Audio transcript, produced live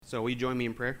So will you join me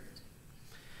in prayer?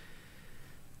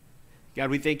 God,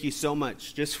 we thank you so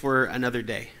much just for another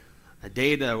day. A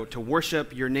day to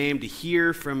worship your name, to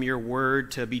hear from your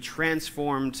word, to be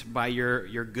transformed by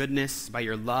your goodness, by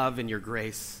your love and your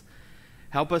grace.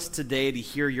 Help us today to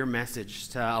hear your message,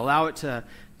 to allow it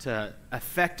to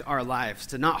affect our lives,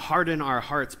 to not harden our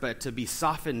hearts, but to be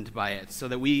softened by it, so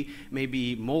that we may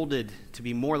be molded to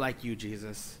be more like you,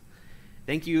 Jesus.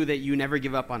 Thank you that you never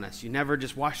give up on us. You never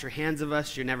just wash your hands of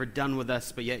us. You're never done with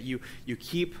us, but yet you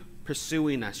keep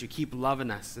pursuing us. You keep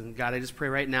loving us. And God, I just pray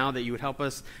right now that you would help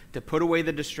us to put away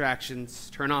the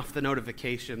distractions, turn off the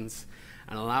notifications,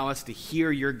 and allow us to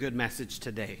hear your good message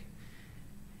today.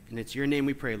 And it's your name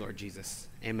we pray, Lord Jesus.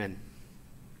 Amen.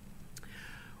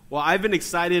 Well, I've been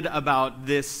excited about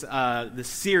this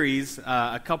series.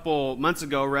 A couple months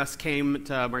ago, Russ came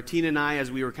to Martina and I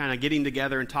as we were kind of getting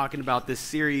together and talking about this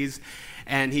series,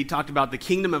 and he talked about the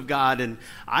kingdom of God, and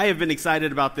I have been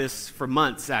excited about this for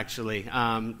months, actually.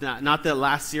 Not that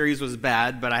last series was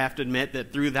bad, but I have to admit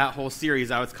that through that whole series,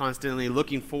 I was constantly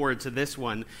looking forward to this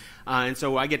one. And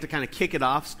so I get to kind of kick it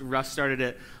off. Russ started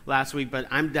it last week, but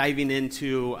I'm diving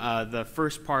into the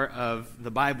first part of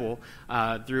the Bible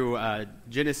through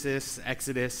Genesis,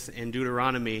 Exodus, and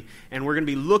Deuteronomy. And we're going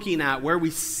to be looking at where we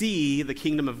see the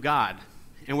kingdom of God.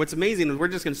 And what's amazing is we're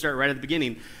just going to start right at the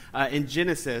beginning. In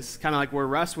Genesis, kind of like where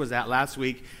Russ was at last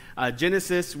week,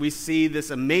 Genesis, we see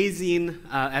this amazing,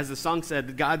 as the song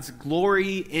said, God's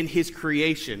glory in his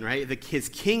creation, right? His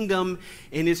kingdom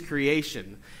in his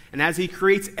creation. And as he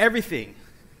creates everything,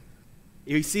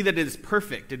 we see that it is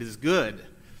perfect, it is good.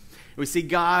 We see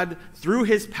God, through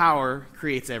his power,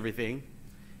 creates everything.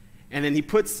 And then he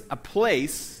puts a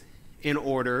place in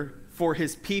order for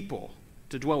his people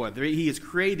to dwell with. He has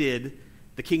created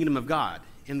the kingdom of God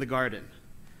in the garden.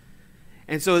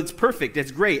 And so it's perfect,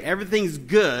 it's great, everything's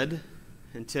good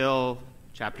until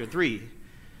chapter 3,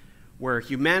 where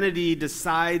humanity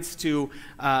decides to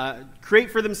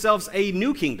create for themselves a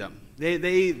new kingdom.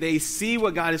 They see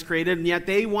what God has created, and yet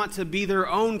they want to be their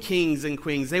own kings and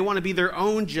queens. They want to be their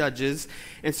own judges.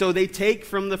 And so they take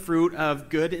from the fruit of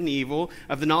good and evil,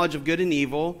 of the knowledge of good and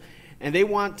evil, and they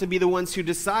want to be the ones who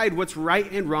decide what's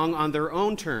right and wrong on their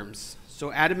own terms.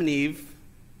 So Adam and Eve,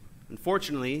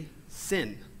 unfortunately,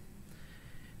 sin.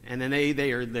 And then they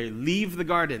leave the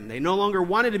garden. They no longer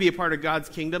wanted to be a part of God's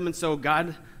kingdom, and so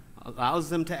God allows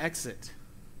them to exit.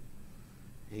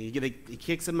 And he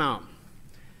kicks them out.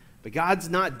 But God's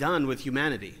not done with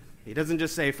humanity. He doesn't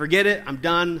just say, forget it, I'm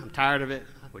done, I'm tired of it.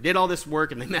 We did all this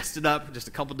work and they messed it up just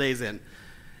a couple days in.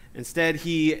 Instead,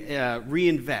 he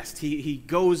reinvests. He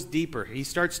goes deeper. He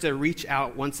starts to reach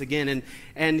out once again.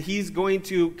 And he's going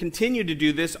to continue to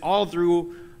do this all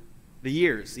through the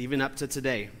years, even up to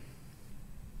today.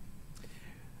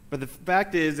 But the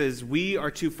fact is we are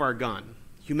too far gone.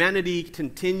 Humanity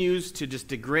continues to just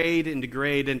degrade.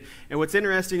 And what's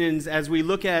interesting is as we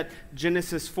look at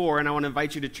Genesis 4, and I want to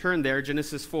invite you to turn there,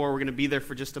 Genesis 4, we're going to be there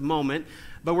for just a moment,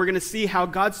 but we're going to see how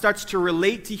God starts to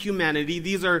relate to humanity.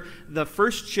 These are the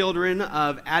first children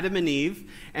of Adam and Eve,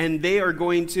 and they are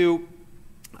going to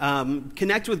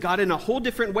connect with God in a whole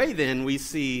different way than we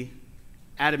see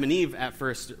Adam and Eve at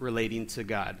first relating to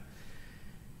God.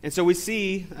 And so we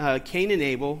see Cain and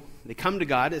Abel. They come to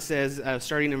God. It says,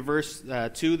 starting in verse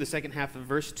 2, the second half of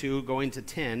verse 2, going to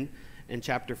 10 in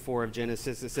chapter 4 of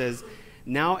Genesis, it says,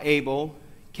 now Abel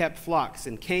kept flocks,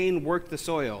 and Cain worked the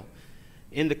soil.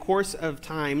 In the course of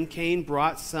time, Cain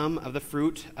brought some of the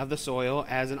fruit of the soil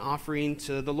as an offering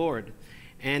to the Lord.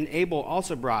 And Abel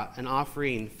also brought an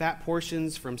offering, fat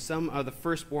portions from some of the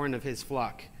firstborn of his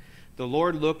flock. The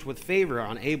Lord looked with favor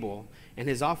on Abel and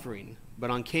his offering, but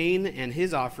on Cain and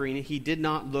his offering he did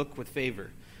not look with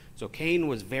favor. So Cain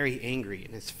was very angry,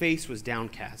 and his face was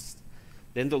downcast.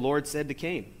 Then the Lord said to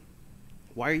Cain,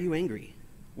 why are you angry?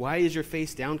 Why is your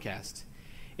face downcast?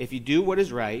 If you do what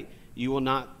is right, you will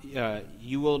not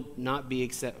be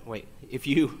accepted. If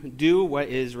you do what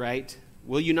is right,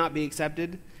 will you not be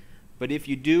accepted? But if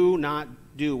you do not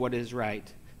do what is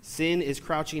right, sin is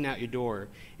crouching at your door.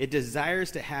 It desires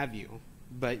to have you,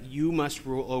 but you must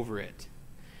rule over it.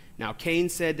 Now Cain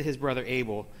said to his brother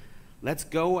Abel, let's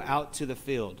go out to the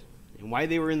field. And while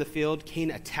they were in the field, Cain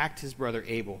attacked his brother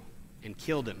Abel and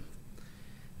killed him.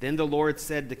 Then the Lord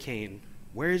said to Cain,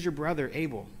 where is your brother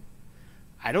Abel?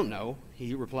 I don't know,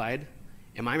 he replied.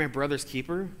 Am I my brother's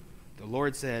keeper? The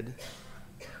Lord said,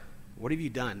 what have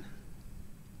you done?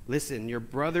 Listen, your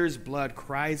brother's blood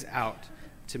cries out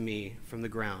to me from the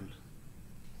ground.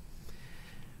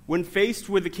 When faced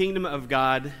with the kingdom of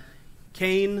God,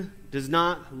 Cain does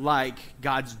not like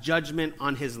God's judgment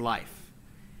on his life.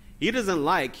 He doesn't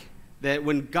like that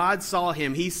when God saw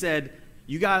him, he said,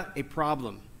 you got a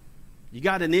problem. You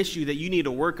got an issue that you need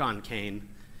to work on, Cain.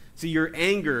 See, your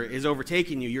anger is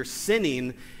overtaking you. You're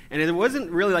sinning. And it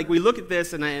wasn't really like we look at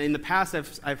this, and in the past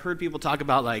I've heard people talk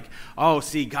about like, oh,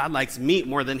 see, God likes meat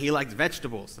more than he likes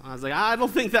vegetables. I was like, I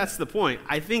don't think that's the point.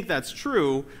 I think that's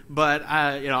true, but,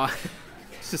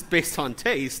 it's just based on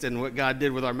taste and what God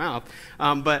did with our mouth.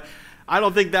 But I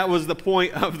don't think that was the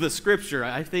point of the scripture.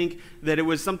 I think that it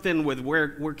was something with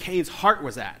where Cain's heart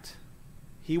was at.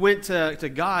 He went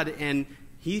to God, and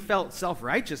he felt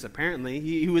self-righteous, apparently.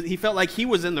 He felt like he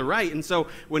was in the right. And so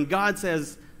when God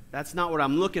says, that's not what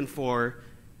I'm looking for,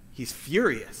 he's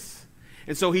furious.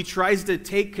 And so he tries to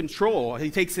take control.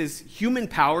 He takes his human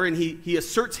power and he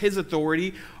asserts his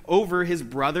authority over his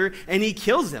brother, and he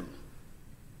kills him.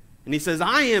 And he says,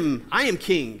 I am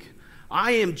king.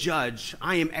 I am judge.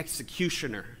 I am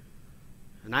executioner.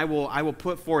 And I will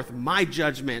put forth my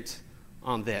judgment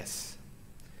on this.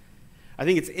 I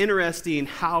think it's interesting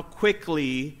how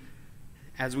quickly,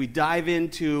 as we dive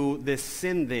into this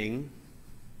sin thing,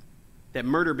 that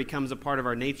murder becomes a part of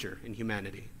our nature in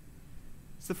humanity.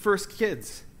 It's the first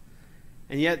kids.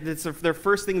 And yet their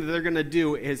first thing that they're going to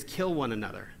do is kill one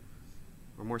another.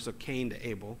 Or more so Cain to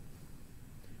Abel.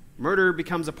 Murder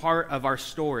becomes a part of our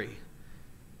story.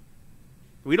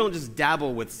 We don't just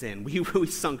dabble with sin. We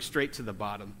sunk straight to the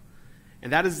bottom.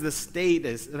 And that is the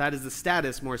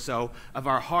status more so of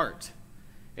our heart.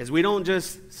 As we don't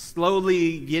just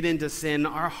slowly get into sin,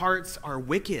 our hearts are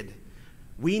wicked.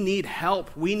 We need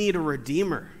help. We need a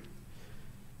redeemer.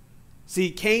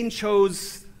 See, Cain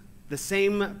chose the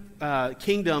same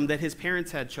kingdom that his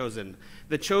parents had chosen.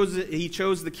 He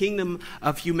chose the kingdom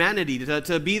of humanity,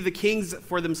 to be the kings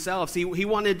for themselves. He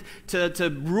wanted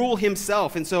to rule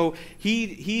himself. And so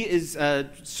he is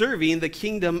serving the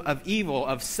kingdom of evil,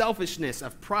 of selfishness,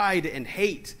 of pride and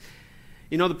hate.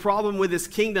 You know, the problem with this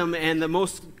kingdom, and the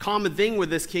most common thing with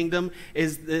this kingdom,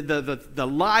 is the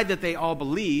lie that they all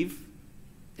believe,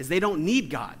 is they don't need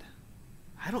God.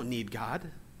 I don't need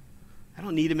God. I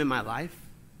don't need him in my life.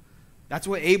 That's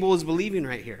what Abel is believing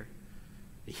right here.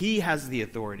 He has the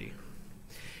authority.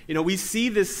 You know, we see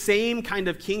this same kind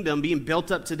of kingdom being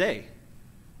built up today.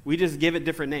 We just give it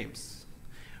different names.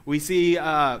 We see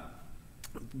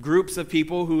groups of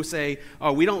people who say,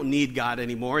 oh, we don't need God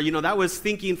anymore. You know, that was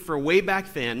thinking for way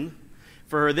back then.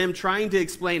 For them trying to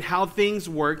explain how things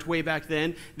worked way back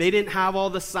then. They didn't have all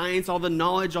the science, all the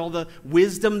knowledge, all the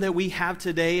wisdom that we have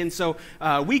today. And so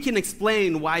we can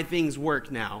explain why things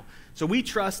work now. So we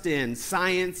trust in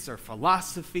science or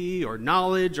philosophy or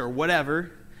knowledge or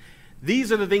whatever.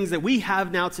 These are the things that we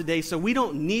have now today, so we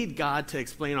don't need God to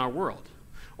explain our world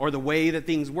or the way that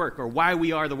things work or why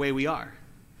we are the way we are.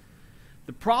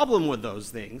 The problem with those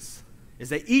things is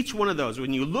that each one of those,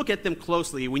 when you look at them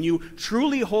closely, when you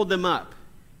truly hold them up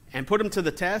and put them to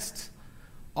the test,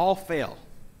 all fail.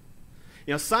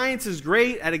 You know, science is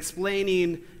great at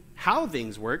explaining how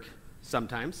things work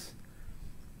sometimes,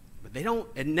 but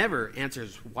it never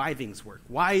answers why things work.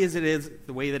 Why is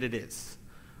the way that it is?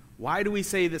 Why do we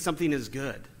say that something is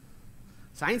good?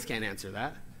 Science can't answer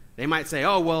that. They might say,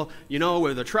 oh, well, you know,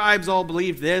 where the tribes all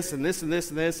believe this and this and this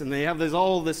and this, and they have this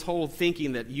whole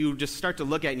thinking that you just start to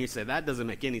look at and you say, that doesn't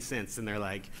make any sense. And they're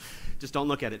like, just don't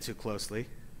look at it too closely.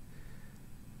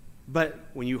 But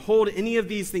when you hold any of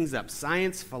these things up,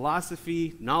 science,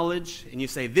 philosophy, knowledge, and you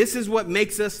say, this is what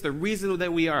makes us the reason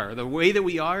that we are, the way that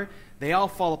we are, they all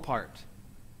fall apart.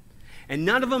 And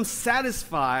none of them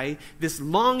satisfy this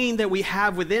longing that we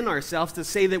have within ourselves to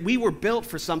say that we were built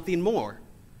for something more.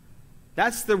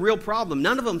 That's the real problem.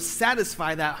 None of them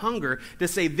satisfy that hunger to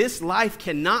say this life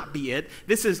cannot be it.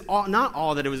 This is not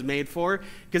all that it was made for.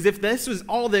 Because if this was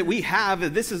all that we have,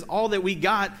 if this is all that we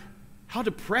got, how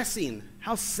depressing,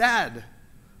 how sad.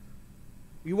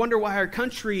 We wonder why our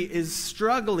country is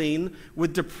struggling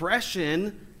with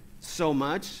depression so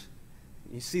much.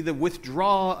 You see the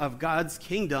withdrawal of God's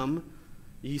kingdom.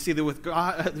 You see the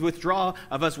withdrawal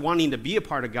of us wanting to be a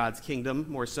part of God's kingdom,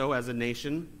 more so as a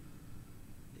nation.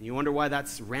 And you wonder why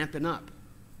that's ramping up.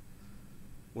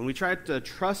 When we try to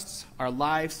trust our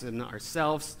lives and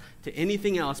ourselves to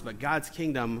anything else but God's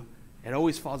kingdom, it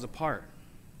always falls apart.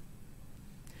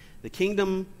 That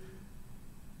kingdom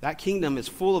is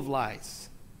full of lies.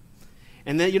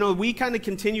 And then, you know, we kind of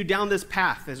continue down this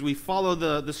path as we follow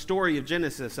the story of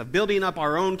Genesis, of building up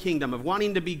our own kingdom, of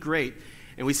wanting to be great.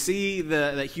 And we see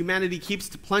that humanity keeps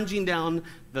plunging down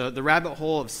the rabbit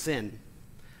hole of sin.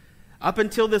 Up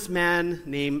until this man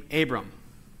named Abram.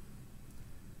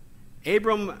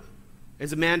 Abram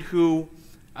is a man who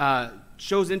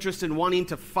shows interest in wanting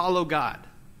to follow God.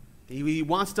 He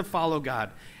wants to follow God.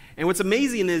 And what's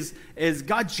amazing is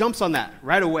God jumps on that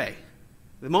right away.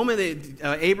 The moment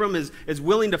that Abram is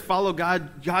willing to follow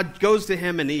God, God goes to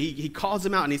him and he calls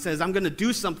him out and he says, I'm going to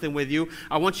do something with you.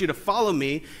 I want you to follow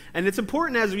me. And it's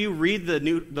important as we read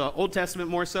the Old Testament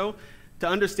more so to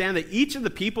understand that each of the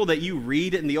people that you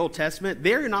read in the Old Testament,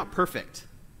 they're not perfect.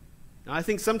 Now, I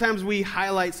think sometimes we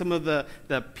highlight some of the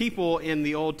people in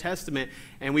the Old Testament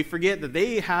and we forget that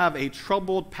they have a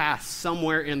troubled past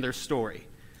somewhere in their story.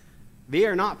 They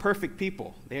are not perfect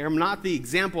people. They are not the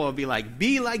example of be like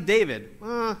David.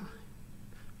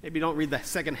 Maybe don't read the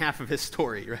second half of his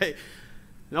story, right?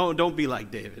 No, don't be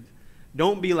like David.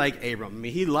 Don't be like Abram. I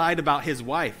mean, he lied about his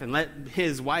wife and let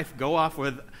his wife go off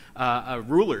with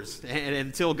rulers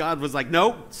until God was like,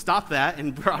 no, stop that,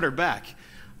 and brought her back.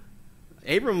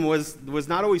 Abram was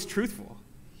not always truthful.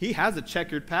 He has a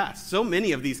checkered past. So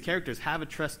many of these characters have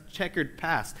a checkered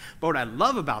past. But what I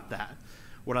love about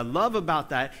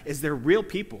that is they're real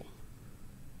people.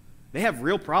 They have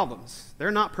real problems.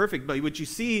 They're not perfect, but what you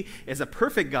see is a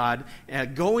perfect God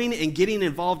going and getting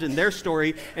involved in their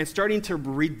story and starting to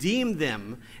redeem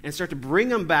them and start to bring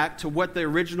them back to what the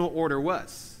original order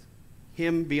was.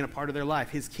 Him being a part of their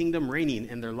life, his kingdom reigning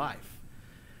in their life.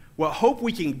 What hope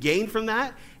we can gain from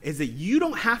that is that you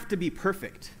don't have to be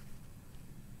perfect.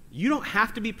 You don't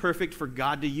have to be perfect for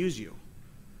God to use you.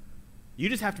 You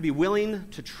just have to be willing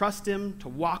to trust him, to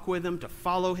walk with him, to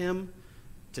follow him,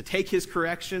 to take his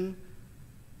correction.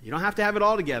 You don't have to have it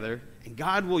all together, and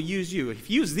God will use you. If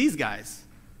he uses these guys,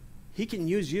 he can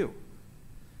use you.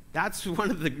 That's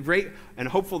one of the great and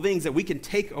hopeful things that we can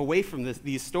take away from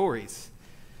these stories.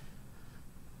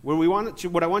 What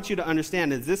I want you to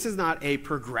understand is this is not a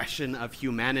progression of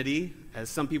humanity, as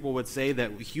some people would say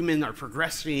that humans are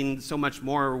progressing so much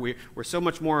more. We're so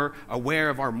much more aware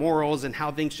of our morals and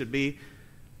how things should be.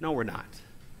 No, we're not.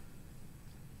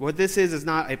 What this is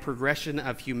not a progression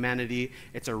of humanity.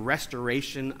 It's a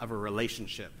restoration of a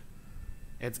relationship.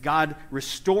 It's God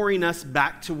restoring us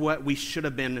back to what we should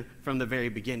have been from the very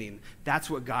beginning. That's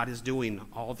what God is doing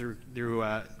all through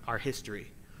our history.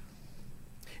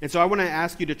 And so I want to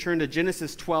ask you to turn to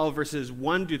Genesis 12, verses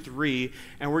 1 to 3,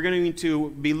 and we're going to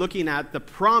be looking at the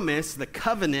promise, the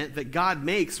covenant that God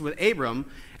makes with Abram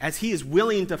as he is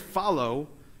willing to follow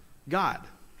God.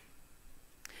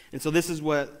 And so this is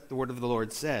what the word of the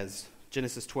Lord says.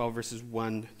 Genesis 12, verses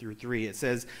 1 through 3. It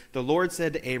says, "The Lord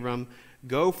said to Abram,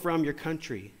 'Go from your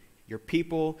country, your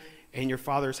people, and your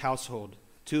father's household,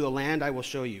 to the land I will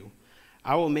show you.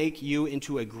 I will make you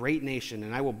into a great nation,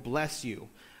 and I will bless you.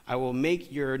 I will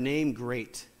make your name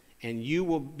great, and you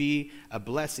will be a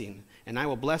blessing. And I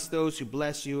will bless those who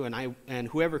bless you, and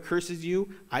whoever curses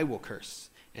you, I will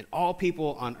curse. And all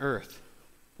people on earth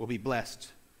will be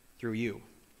blessed through you.'"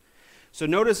 So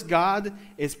notice God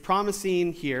is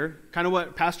promising here, kind of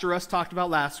what Pastor Russ talked about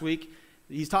last week.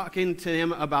 He's talking to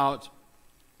him about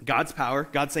God's power.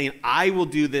 God saying, I will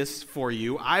do this for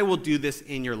you. I will do this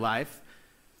in your life.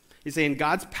 He's saying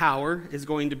God's power is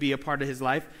going to be a part of his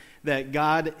life, that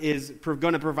God is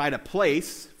going to provide a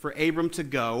place for Abram to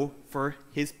go for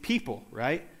his people,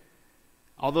 right?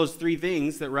 All those three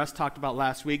things that Russ talked about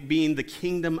last week being the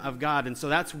kingdom of God. And so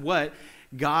that's what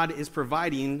God is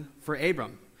providing for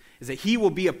Abram, is that he will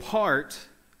be a part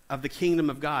of the kingdom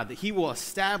of God, that he will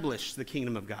establish the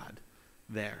kingdom of God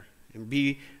there and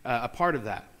be a part of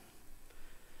that.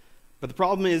 But the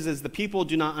problem is the people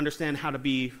do not understand how to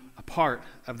be a part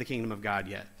of the kingdom of God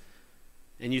yet.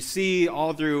 And you see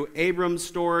all through Abram's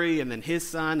story and then his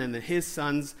son and then his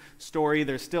son's story,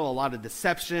 there's still a lot of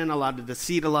deception, a lot of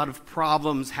deceit, a lot of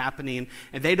problems happening.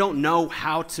 And they don't know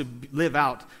how to live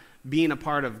out being a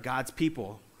part of God's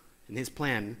people and his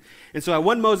plan. And so at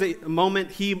one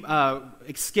moment, he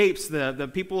escapes, the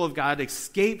people of God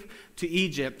escape to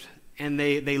Egypt, and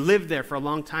they live there for a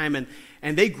long time.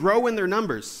 And they grow in their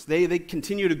numbers. They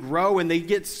continue to grow, and they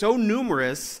get so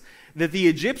numerous that the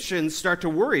Egyptians start to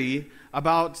worry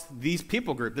about this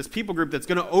people group that's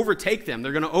going to overtake them.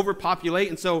 They're going to overpopulate,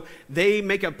 and so they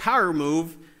make a power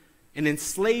move and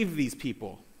enslave these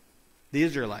people, the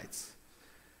Israelites.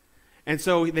 And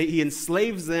so he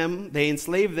enslaves them, they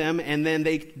enslave them, and then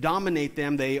they dominate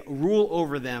them, they rule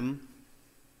over them,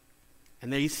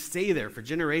 and they stay there for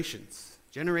generations.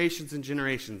 Generations and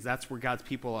generations. That's where God's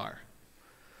people are.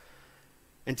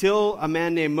 Until a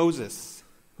man named Moses,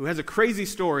 who has a crazy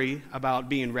story about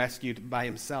being rescued by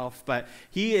himself, but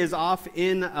he is off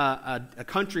in a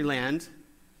country land,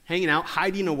 hanging out,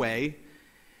 hiding away,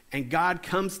 and God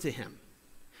comes to him.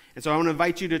 And so I want to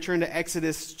invite you to turn to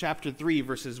Exodus chapter 3,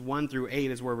 verses 1 through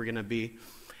 8 is where we're going to be.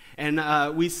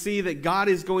 And we see that God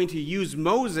is going to use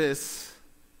Moses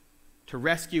to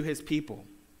rescue his people.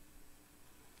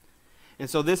 And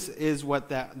so this is what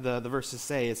the verses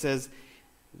say. It says,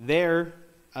 "There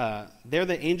there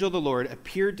the angel of the Lord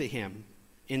appeared to him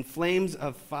in flames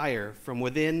of fire from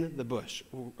within the bush,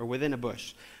 or within a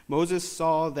bush. Moses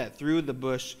saw that though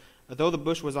the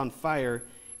bush was on fire,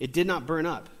 it did not burn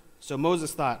up. So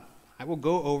Moses thought, I will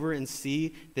go over and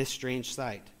see this strange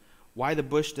sight, why the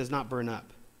bush does not burn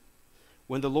up.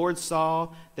 When the Lord saw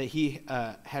that he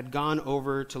had gone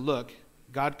over to look,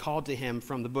 God called to him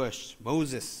from the bush,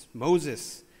 Moses,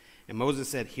 Moses. And Moses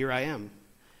said, Here I am.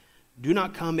 Do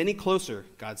not come any closer,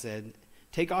 God said.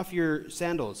 Take off your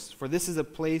sandals, for this is the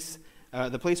place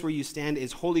where you stand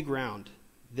is holy ground.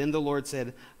 Then the Lord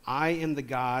said, I am the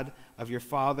God of your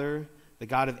father, the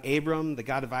God of Abram, the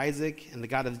God of Isaac, and the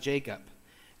God of Jacob.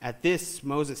 At this,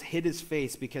 Moses hid his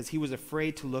face because he was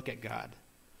afraid to look at God.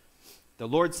 The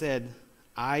Lord said,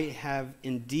 I have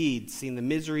indeed seen the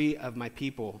misery of my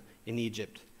people in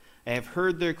Egypt. I have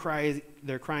heard their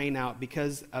crying out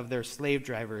because of their slave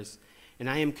drivers, and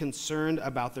I am concerned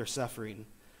about their suffering.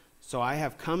 So I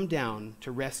have come down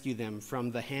to rescue them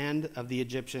from the hand of the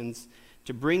Egyptians,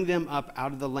 to bring them up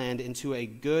out of the land into a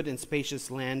good and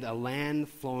spacious land, a land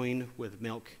flowing with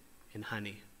milk and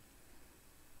honey.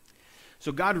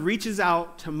 So God reaches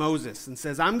out to Moses and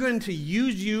says, I'm going to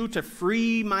use you to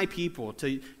free my people,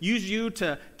 to use you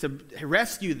to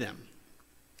rescue them.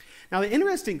 Now, the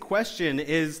interesting question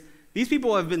is, these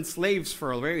people have been slaves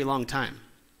for a very long time.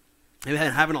 They've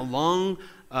been having a long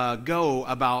go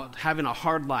about having a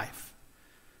hard life.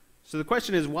 So the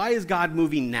question is, why is God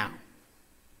moving now?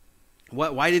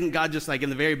 Why didn't God just, like in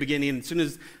the very beginning, as soon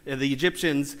as the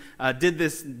Egyptians did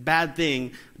this bad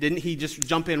thing, didn't he just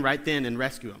jump in right then and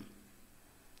rescue them?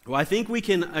 Well, I think we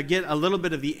can get a little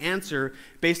bit of the answer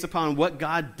based upon what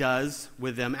God does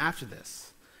with them after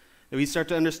this. That we start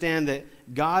to understand that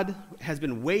God has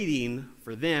been waiting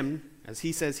for them, as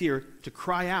he says here, to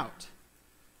cry out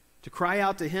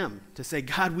to him, to say,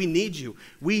 God, we need you.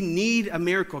 We need a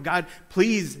miracle. God,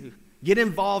 please get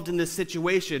involved in this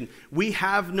situation. We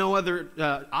have no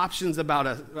other options about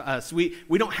us. We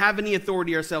don't have any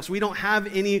authority ourselves. We don't have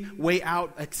any way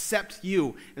out except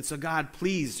you. And so, God,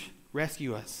 please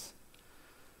rescue us.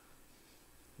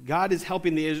 God is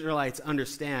helping the Israelites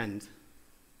understand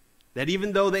that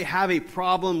even though they have a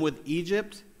problem with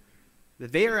Egypt,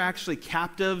 that they are actually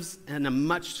captives in a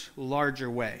much larger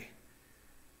way.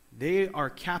 They are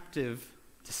captive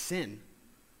to sin.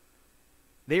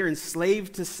 They are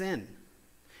enslaved to sin.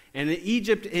 And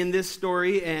Egypt in this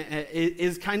story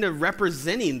is kind of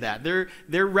representing that.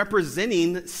 They're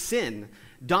representing sin,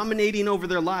 dominating over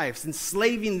their lives,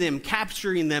 enslaving them,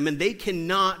 capturing them, and they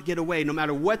cannot get away no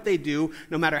matter what they do,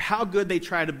 no matter how good they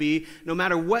try to be, no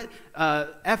matter what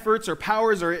efforts or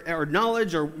powers or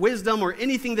knowledge or wisdom or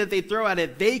anything that they throw at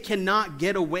it, they cannot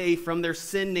get away from their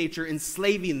sin nature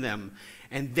enslaving them.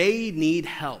 And they need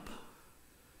help.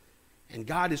 And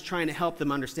God is trying to help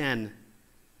them understand,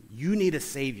 you need a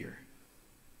Savior.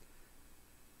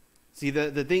 See,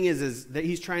 the thing is that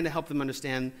he's trying to help them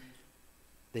understand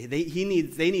they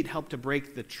need help to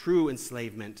break the true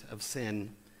enslavement of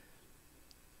sin,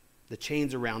 the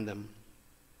chains around them.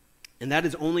 And that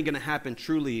is only going to happen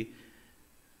truly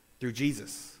through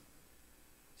Jesus.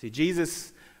 See,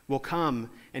 Jesus will come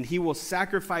and he will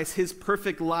sacrifice his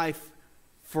perfect life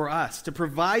for us, to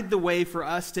provide the way for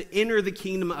us to enter the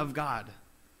kingdom of God.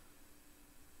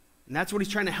 And that's what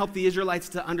he's trying to help the Israelites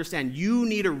to understand. You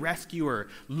need a rescuer.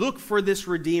 Look for this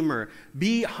Redeemer.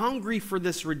 Be hungry for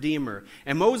this Redeemer.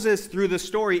 And Moses, through the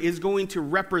story, is going to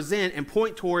represent and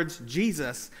point towards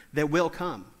Jesus that will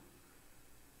come.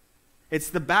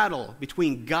 It's the battle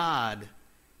between God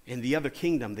and the other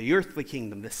kingdom, the earthly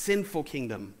kingdom, the sinful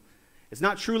kingdom. It's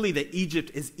not truly that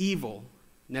Egypt is evil,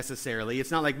 necessarily.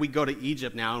 It's not like we go to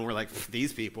Egypt now and we're like,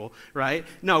 these people, right?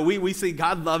 No, we see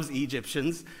God loves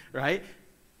Egyptians, right?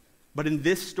 But in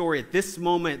this story, at this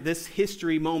moment, this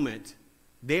history moment,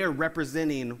 they are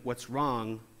representing what's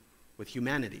wrong with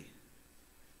humanity.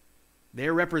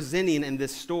 They're representing in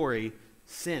this story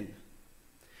sin.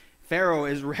 Pharaoh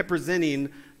is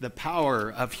representing the power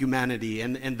of humanity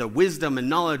and the wisdom and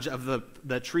knowledge of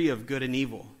the tree of good and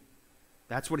evil.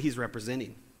 That's what he's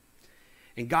representing.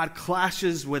 And God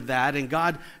clashes with that, and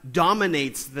God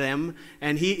dominates them,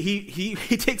 and he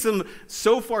takes them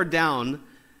so far down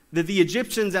that the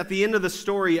Egyptians at the end of the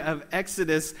story of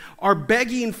Exodus are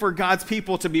begging for God's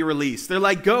people to be released. They're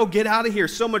like, go, get out of here,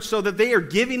 so much so that they are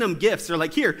giving them gifts. They're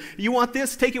like, here, you want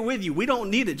this? Take it with you. We don't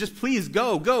need it. Just please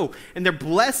go. And they're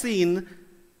blessing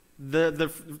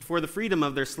for the freedom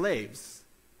of their slaves.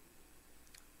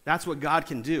 That's what God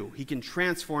can do. He can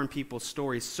transform people's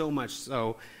stories so much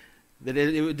so that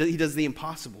he does the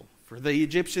impossible for the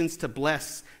Egyptians to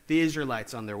bless the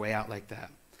Israelites on their way out like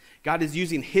that. God is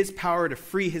using his power to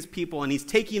free his people, and he's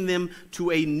taking them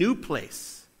to a new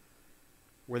place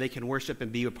where they can worship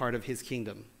and be a part of his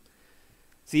kingdom.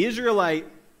 See, Israelite,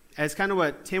 as kind of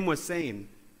what Tim was saying,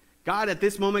 God at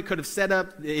this moment could have set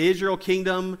up the Israel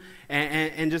kingdom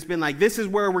and just been like, this is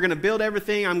where we're going to build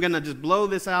everything. I'm going to just blow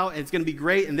this out. It's going to be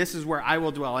great, and this is where I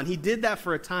will dwell. And he did that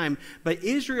for a time, but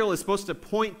Israel is supposed to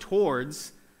point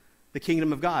towards the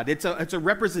kingdom of God. It's a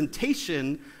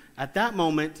representation at that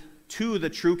moment to the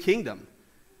true kingdom,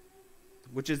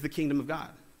 which is the kingdom of God.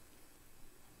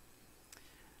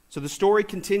 So the story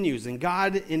continues, and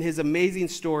God, in his amazing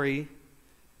story,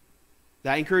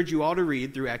 that I encourage you all to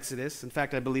read through Exodus. In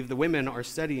fact, I believe the women are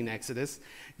studying Exodus.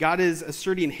 God is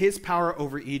asserting his power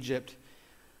over Egypt,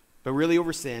 but really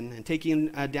over sin, and taking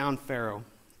down Pharaoh.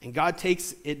 And God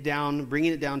takes it down,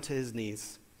 bringing it down to his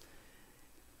knees.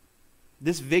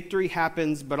 This victory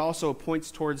happens, but also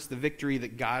points towards the victory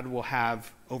that God will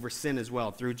have over sin as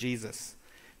well through Jesus.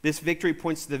 This victory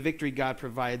points to the victory God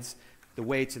provides the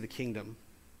way to the kingdom.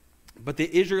 But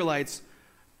the Israelites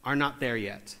are not there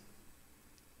yet.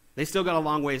 They still got a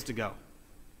long ways to go.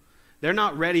 They're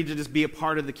not ready to just be a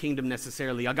part of the kingdom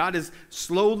necessarily. God is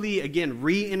slowly, again,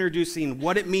 reintroducing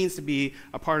what it means to be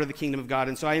a part of the kingdom of God.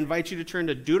 And so I invite you to turn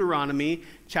to Deuteronomy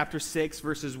chapter 6,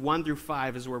 verses 1 through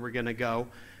 5 is where we're going to go.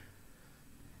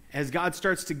 As God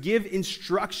starts to give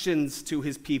instructions to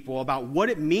his people about what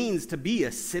it means to be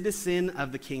a citizen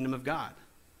of the kingdom of God.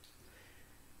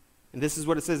 And this is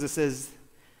what it says. It says,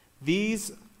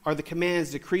 "These are the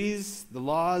commands, decrees, the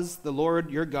laws the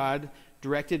Lord your God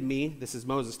directed me," this is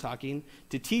Moses talking,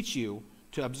 "to teach you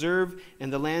to observe in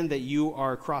the land that you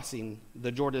are crossing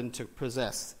the Jordan to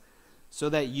possess, so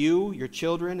that you, your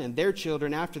children, and their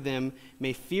children after them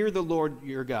may fear the Lord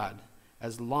your God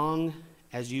as long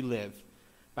as you live,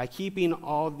 by keeping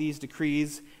all these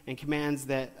decrees and commands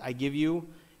that I give you,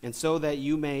 and so that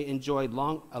you may enjoy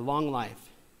a long life.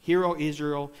 Hear, O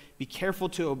Israel, be careful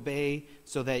to obey,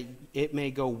 so that it may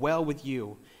go well with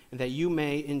you, and that you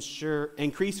may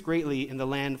increase greatly in the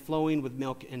land flowing with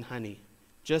milk and honey,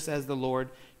 just as the Lord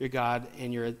your God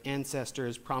and your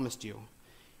ancestors promised you.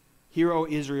 Hear, O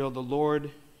Israel, the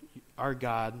Lord our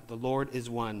God, the Lord is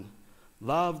one.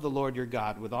 Love the Lord your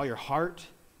God with all your heart,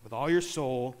 with all your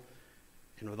soul,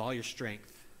 and with all your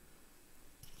strength."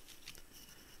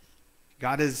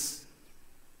 God is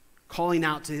calling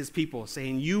out to his people,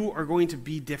 saying, you are going to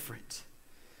be different.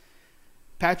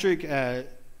 Patrick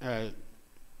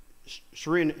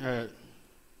Schreiner,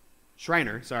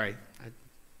 sorry, I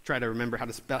try to remember how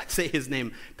to say his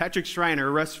name. Patrick Schreiner,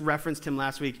 Russ referenced him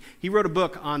last week. He wrote a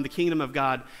book on the kingdom of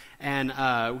God, and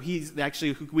he's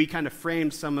actually, we kind of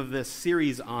framed some of this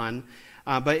series on.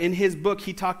 But in his book,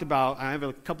 he talked about, I have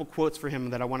a couple quotes for him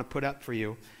that I want to put up for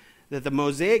you, that the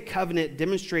Mosaic covenant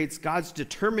demonstrates God's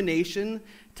determination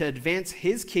to advance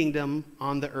his kingdom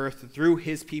on the earth through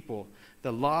his people.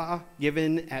 The law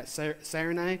given at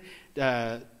Sinai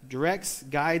directs,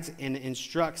 guides, and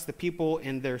instructs the people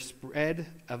in their spread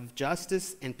of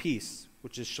justice and peace,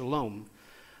 which is shalom,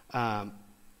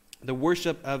 the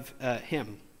worship of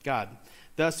him, God.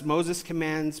 Thus, Moses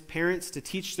commands parents to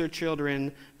teach their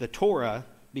children the Torah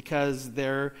because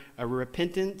their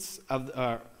repentance of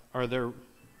or their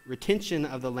retention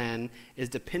of the land is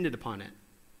dependent upon it.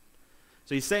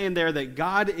 So he's saying there that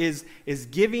God is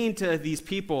giving to these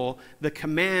people the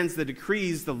commands, the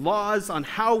decrees, the laws on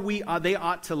how they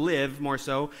ought to live, more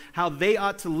so, how they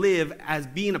ought to live as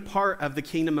being a part of the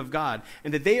kingdom of God,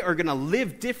 and that they are going to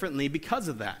live differently because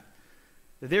of that.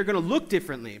 That they're going to look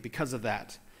differently because of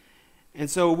that. And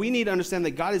so we need to understand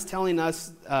that God is telling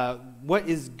us what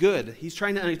is good. He's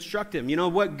trying to instruct him. You know,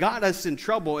 what got us in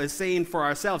trouble is saying for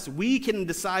ourselves, we can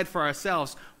decide for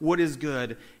ourselves what is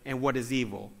good and what is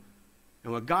evil.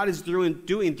 And what God is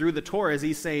doing through the Torah is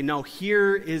he's saying, no,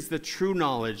 here is the true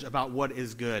knowledge about what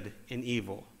is good and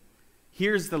evil.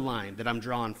 Here's the line that I'm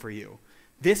drawing for you.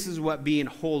 This is what being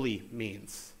holy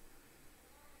means.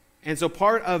 And so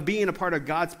part of being a part of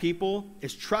God's people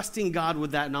is trusting God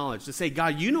with that knowledge. To say,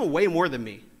 God, you know way more than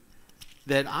me.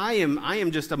 That I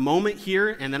am just a moment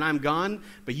here and then I'm gone.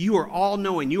 But you are all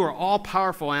knowing. You are all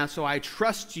powerful. And so I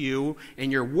trust you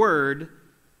and your word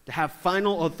to have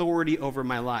final authority over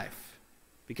my life.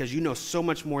 Because you know so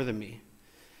much more than me.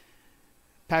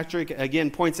 Patrick,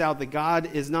 again, points out that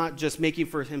God is not just making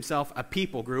for himself a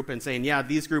people group and saying, yeah,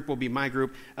 these group will be my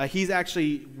group. He's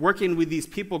actually working with these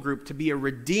people group to be a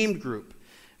redeemed group.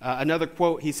 Another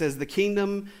quote, he says, the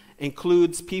kingdom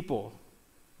includes people,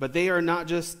 but they are not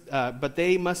just, but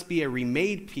they must be a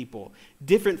remade people,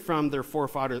 different from their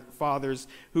forefathers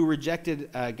who rejected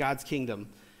God's kingdom.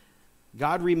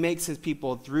 God remakes his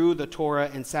people through the Torah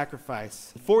and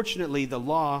sacrifice. Fortunately, the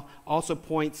law also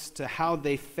points to how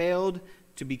they failed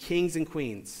to be kings and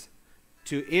queens,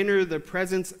 to enter the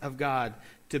presence of God,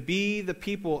 to be the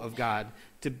people of God,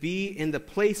 to be in the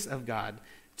place of God,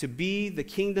 to be the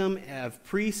kingdom of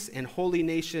priests and holy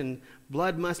nation.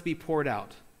 Blood must be poured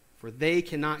out, for they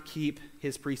cannot keep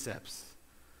his precepts.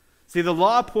 See, the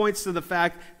law points to the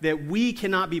fact that we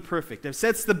cannot be perfect. It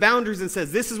sets the boundaries and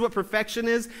says this is what perfection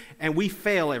is, and we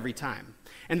fail every time.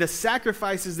 And the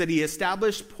sacrifices that he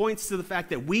established points to the fact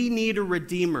that we need a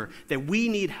redeemer, that we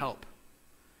need help.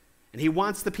 And he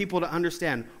wants the people to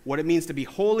understand what it means to be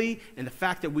holy and the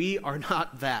fact that we are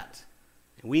not that.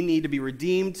 And we need to be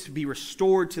redeemed, to be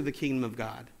restored to the kingdom of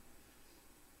God.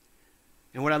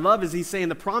 And what I love is he's saying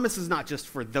the promise is not just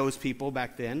for those people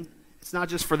back then. It's not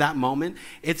just for that moment.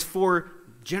 It's for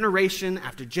generation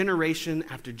after generation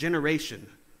after generation.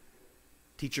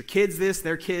 Teach your kids this,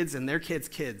 their kids, and their kids'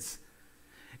 kids.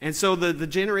 And so the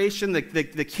generation,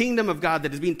 the kingdom of God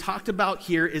that is being talked about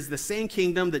here is the same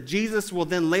kingdom that Jesus will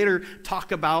then later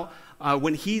talk about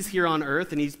when he's here on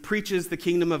earth and he preaches the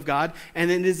kingdom of God.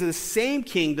 And it is the same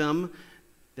kingdom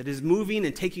that is moving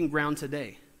and taking ground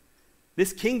today.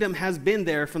 This kingdom has been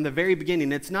there from the very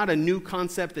beginning. It's not a new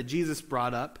concept that Jesus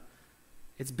brought up.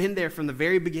 It's been there from the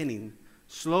very beginning,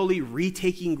 slowly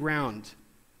retaking ground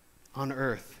on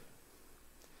earth.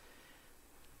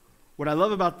 What I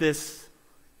love about this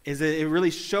is that it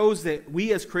really shows that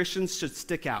we as Christians should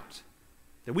stick out,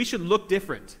 that we should look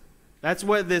different. That's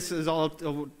what this is all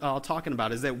talking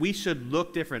about, is that we should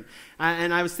look different.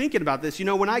 And I was thinking about this. You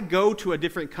know, when I go to a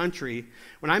different country,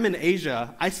 when I'm in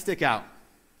Asia, I stick out,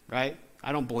 right?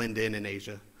 I don't blend in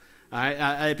Asia.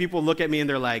 People look at me and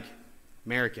they're like,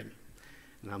 American.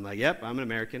 And I'm like, yep, I'm an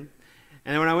American.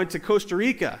 And then when I went to Costa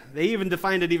Rica, they even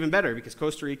defined it even better because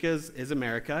Costa Rica is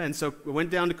America. And so I went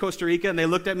down to Costa Rica and they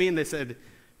looked at me and they said,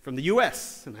 from the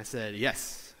U.S. And I said,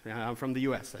 yes, I'm from the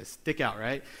U.S. I stick out,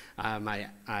 right?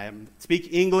 I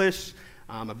speak English.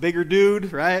 I'm a bigger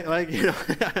dude, right? Like, you know,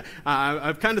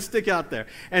 I kind of stick out there.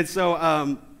 And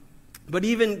so, but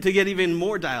even to get even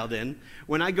more dialed in,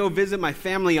 when I go visit my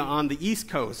family on the East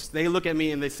Coast, they look at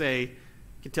me and they say,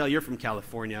 I can tell you're from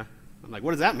California. I'm like,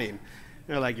 what does that mean?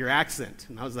 They're like, your accent.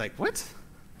 And I was like, what?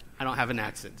 I don't have an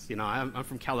accent. You know, I'm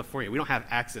from California. We don't have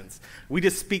accents. We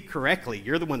just speak correctly.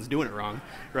 You're the ones doing it wrong,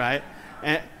 right?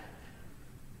 And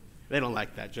they don't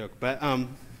like that joke. But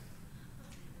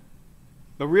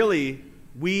really,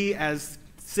 we as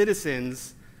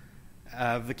citizens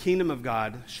of the kingdom of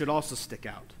God should also stick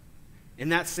out in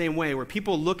that same way where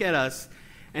people look at us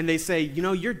and they say, you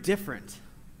know, you're different.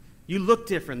 You look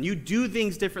different. You do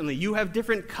things differently. You have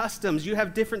different customs. You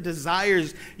have different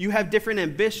desires. You have different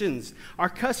ambitions. Our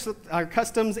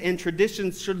customs and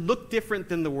traditions should look different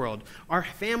than the world. Our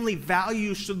family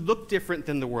values should look different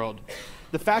than the world.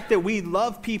 The fact that we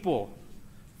love people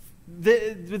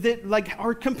that like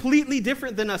are completely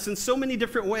different than us in so many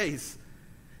different ways.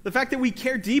 The fact that we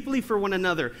care deeply for one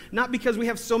another, not because we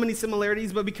have so many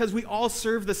similarities, but because we all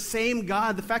serve the same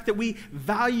God. The fact that we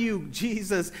value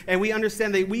Jesus and we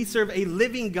understand that we serve a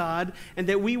living God and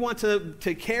that we want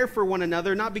to care for one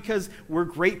another, not because we're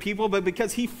great people, but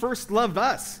because he first loved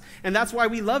us. And that's why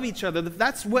we love each other.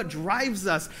 That's what drives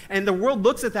us. And the world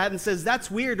looks at that and says,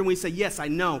 that's weird. And we say, yes, I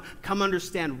know. Come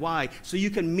understand why. So you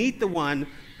can meet the one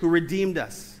who redeemed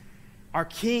us, our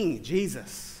King,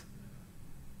 Jesus.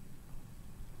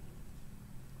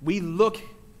 We look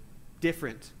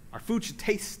different. Our food should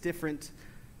taste different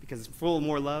because it's full of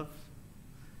more love.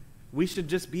 We should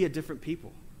just be a different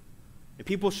people. And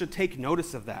people should take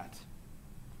notice of that.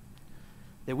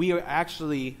 That we are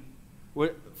actually,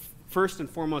 first and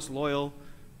foremost, loyal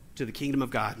to the kingdom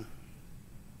of God.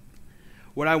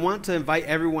 What I want to invite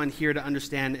everyone here to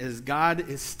understand is God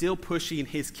is still pushing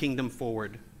his kingdom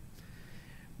forward.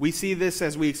 We see this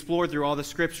as we explore through all the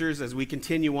scriptures, as we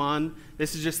continue on.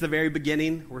 This is just the very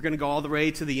beginning. We're going to go all the way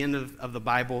to the end of the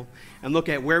Bible and look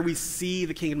at where we see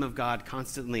the kingdom of God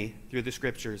constantly through the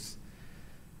scriptures.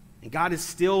 And God is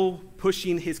still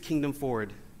pushing his kingdom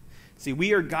forward. See,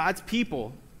 we are God's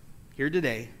people here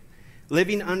today,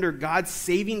 living under God's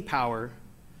saving power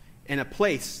in a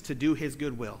place to do his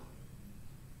good will.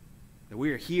 That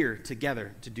we are here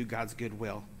together to do God's good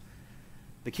will.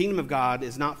 The kingdom of God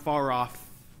is not far off.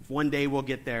 One day we'll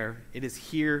get there. It is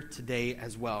here today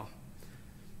as well.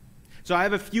 So I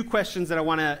have a few questions that I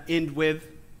want to end with.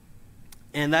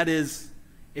 And that is,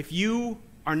 if you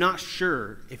are not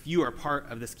sure if you are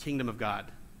part of this kingdom of God,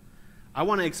 I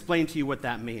want to explain to you what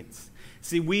that means.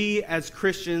 See, we as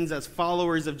Christians, as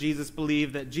followers of Jesus,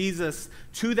 believe that Jesus,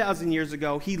 2,000 years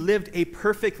ago, he lived a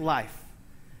perfect life.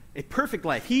 a perfect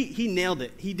life. He nailed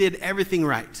it. He did everything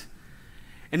right.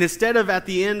 And instead of at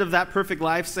the end of that perfect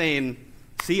life saying,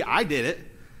 see, I did it,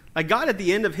 like God at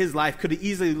the end of his life could have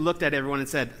easily looked at everyone and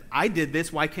said, I did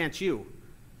this, why can't you?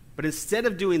 But instead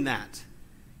of doing that,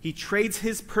 he trades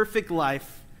his perfect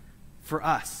life for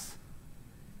us.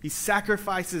 He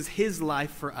sacrifices his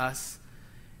life for us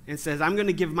and says, I'm going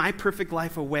to give my perfect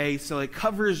life away so it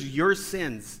covers your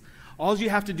sins. All you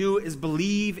have to do is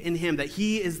believe in him, that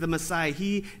he is the Messiah,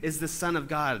 he is the Son of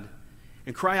God,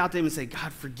 and cry out to him and say,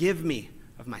 God, forgive me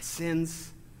of my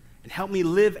sins and help me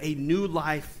live a new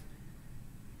life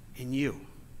in you,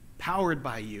 powered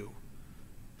by you,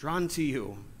 drawn to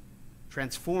you,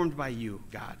 transformed by you,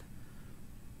 God.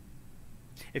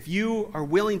 If you are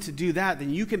willing to do that,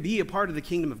 then you can be a part of the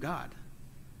kingdom of God.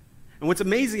 And what's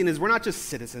amazing is we're not just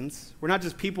citizens. We're not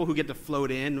just people who get to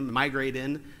float in, migrate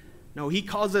in. No, he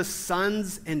calls us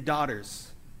sons and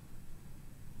daughters.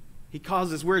 He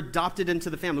calls us, we're adopted into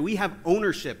the family. We have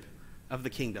ownership of the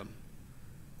kingdom.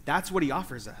 That's what he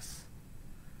offers us.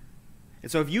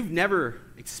 And so if you've never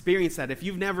experienced that, if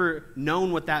you've never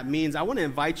known what that means, I want to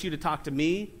invite you to talk to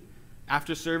me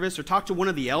after service or talk to one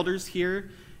of the elders here.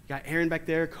 You got Aaron back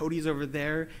there, Cody's over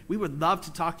there. We would love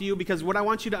to talk to you because what I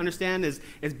want you to understand is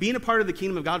being a part of the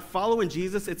kingdom of God, following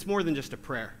Jesus, it's more than just a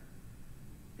prayer.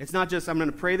 It's not just, I'm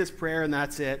going to pray this prayer and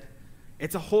that's it.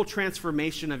 It's a whole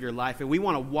transformation of your life, and we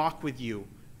want to walk with you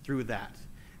through that.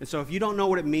 And so if you don't know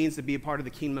what it means to be a part of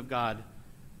the kingdom of God,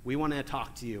 we want to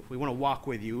talk to you. We want to walk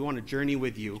with you. We want to journey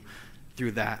with you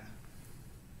through that.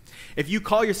 If you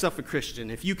call yourself a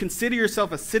Christian, if you consider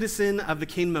yourself a citizen of the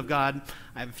kingdom of God,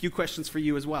 I have a few questions for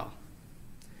you as well.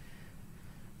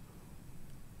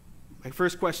 My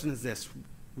first question is this: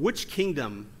 which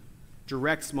kingdom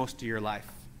directs most of your life?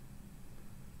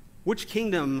 Which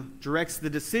kingdom directs the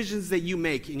decisions that you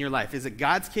make in your life? Is it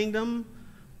God's kingdom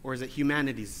or is it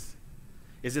humanity's?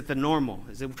 Is it the normal?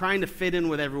 Is it trying to fit in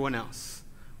with everyone else?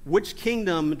 Which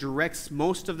kingdom directs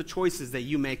most of the choices that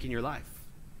you make in your life?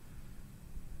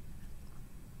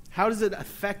 How does it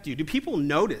affect you? Do people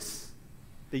notice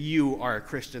that you are a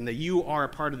Christian, that you are a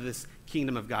part of this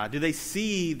kingdom of God? Do they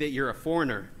see that you're a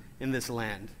foreigner in this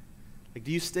land? Like,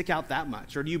 do you stick out that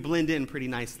much, or do you blend in pretty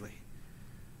nicely?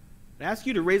 I ask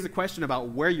you to raise a question about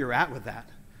where you're at with that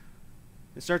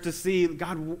and start to see,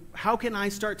 God, how can I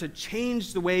start to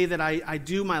change the way that I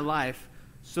do my life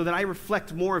so that I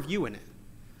reflect more of you in it?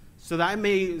 So that I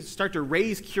may start to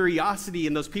raise curiosity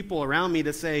in those people around me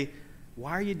to say,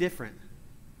 why are you different?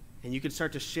 And you can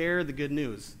start to share the good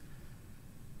news.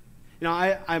 You know,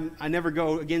 I never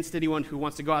go against anyone who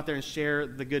wants to go out there and share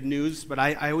the good news, but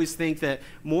I always think that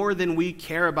more than we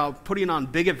care about putting on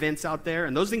big events out there,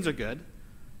 and those things are good,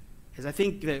 is I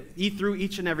think that through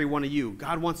each and every one of you,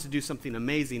 God wants to do something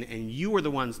amazing, and you are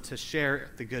the ones to share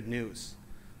the good news.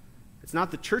 It's not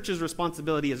the church's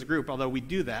responsibility as a group, although we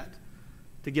do that,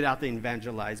 to get out there and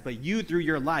evangelize, but you, through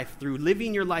your life, through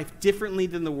living your life differently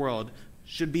than the world,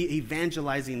 should be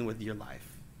evangelizing with your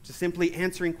life, just simply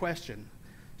answering questions.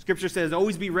 Scripture says,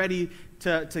 always be ready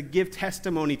to give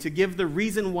testimony, to give the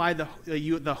reason why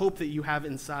the hope that you have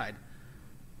inside,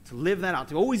 to live that out,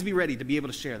 to always be ready to be able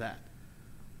to share that.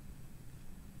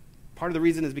 Part of the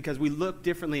reason is because we look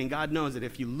differently, and God knows that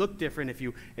if you look different, if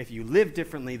you live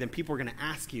differently, then people are going to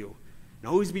ask you, and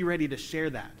always be ready to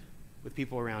share that with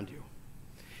people around you.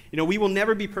 You know, we will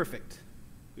never be perfect.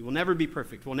 We will never be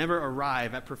perfect. We'll never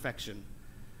arrive at perfection.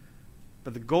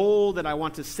 But the goal that I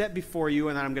want to set before you,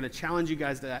 and that I'm going to challenge you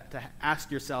guys to ask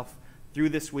yourself through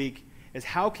this week, is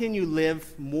how can you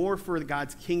live more for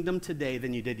God's kingdom today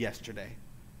than you did yesterday?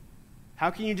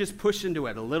 How can you just push into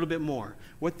it a little bit more?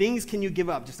 What things can you give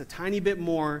up just a tiny bit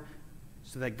more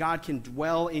so that God can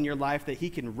dwell in your life, that he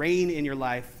can reign in your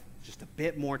life just a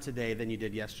bit more today than you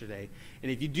did yesterday?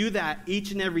 And if you do that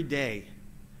each and every day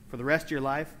for the rest of your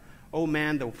life, oh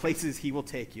man, the places he will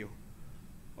take you.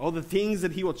 Oh, the things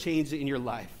that he will change in your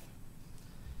life.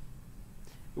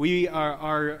 We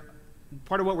are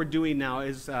part of what we're doing now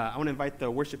is I want to invite the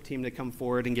worship team to come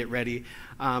forward and get ready.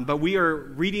 But we are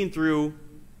reading through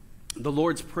the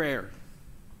Lord's Prayer.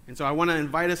 And so I want to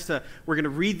invite us we're going to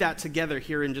read that together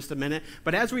here in just a minute.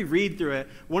 But as we read through it,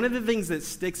 one of the things that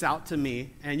sticks out to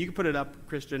me, and you can put it up,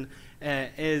 Christian,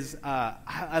 is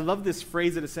I love this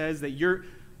phrase that it says that your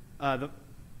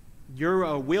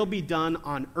will be done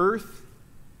on earth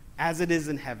as it is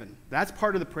in heaven. That's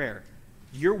part of the prayer.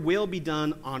 Your will be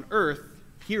done on earth,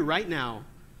 here right now,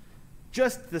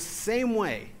 just the same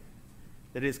way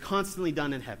that it is constantly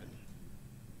done in heaven.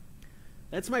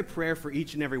 That's my prayer for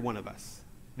each and every one of us,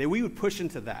 that we would push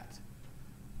into that.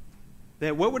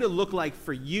 That what would it look like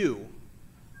for you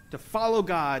to follow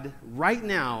God right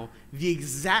now the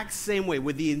exact same way,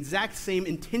 with the exact same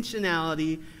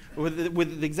intentionality, with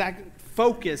the exact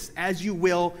focus as you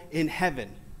will in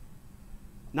heaven.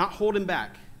 Not holding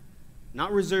back,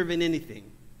 not reserving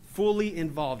anything, fully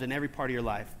involved in every part of your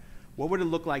life. What would it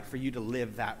look like for you to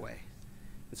live that way?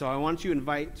 And so I want to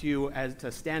invite you to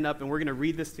stand up, and we're going to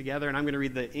read this together, and I'm going to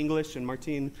read the English, and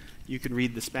Martin, you can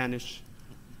read the Spanish.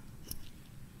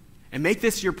 And make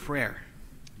this your prayer,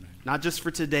 not just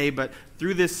for today, but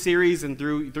through this series and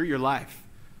through your life.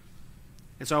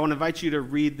 And so I want to invite you to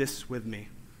read this with me.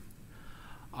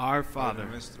 Our Father,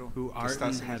 who art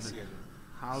in heaven,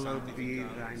 hallowed be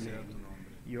thy name.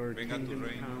 Your kingdom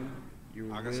come, your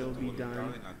will be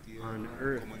done on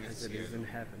earth as it is in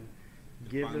heaven.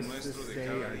 Give us this day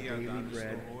our daily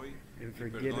bread, and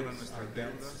forgive us our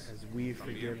debts as we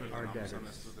forgive our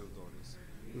debtors.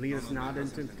 Lead us not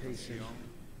into temptation,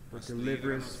 but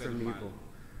deliver us from evil.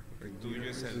 For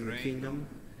yours is the kingdom,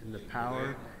 and the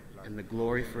power, and the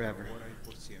glory forever.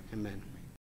 Amen.